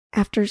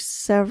After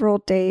several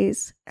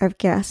days of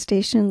gas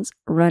stations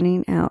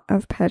running out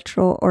of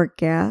petrol or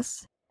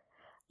gas,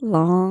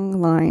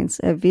 long lines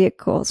of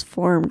vehicles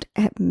formed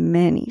at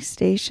many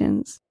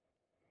stations.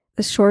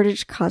 The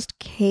shortage caused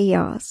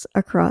chaos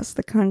across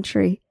the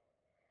country,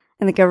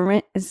 and the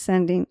government is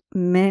sending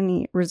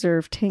many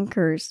reserve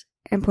tankers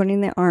and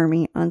putting the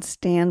army on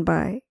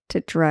standby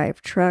to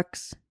drive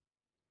trucks.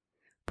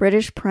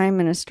 British Prime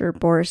Minister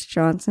Boris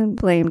Johnson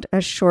blamed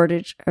a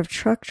shortage of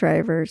truck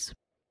drivers,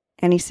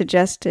 and he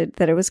suggested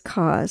that it was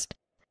caused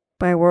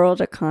by world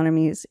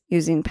economies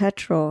using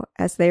petrol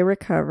as they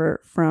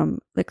recover from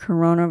the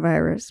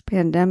coronavirus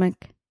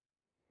pandemic.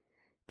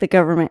 The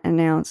government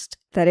announced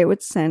that it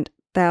would send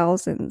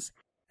thousands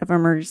of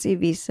emergency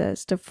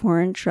visas to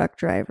foreign truck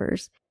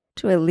drivers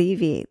to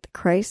alleviate the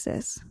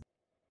crisis.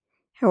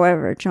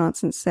 However,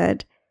 Johnson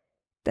said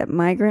that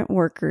migrant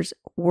workers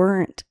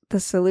weren't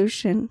the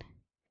solution,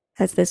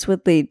 as this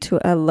would lead to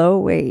a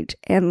low-wage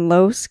and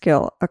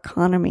low-skill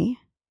economy.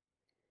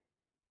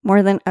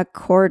 More than a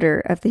quarter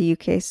of the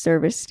UK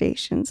service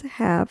stations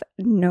have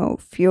no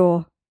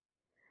fuel,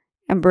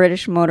 and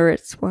British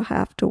motorists will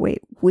have to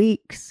wait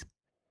weeks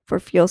for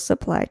fuel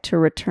supply to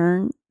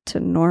return to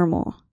normal.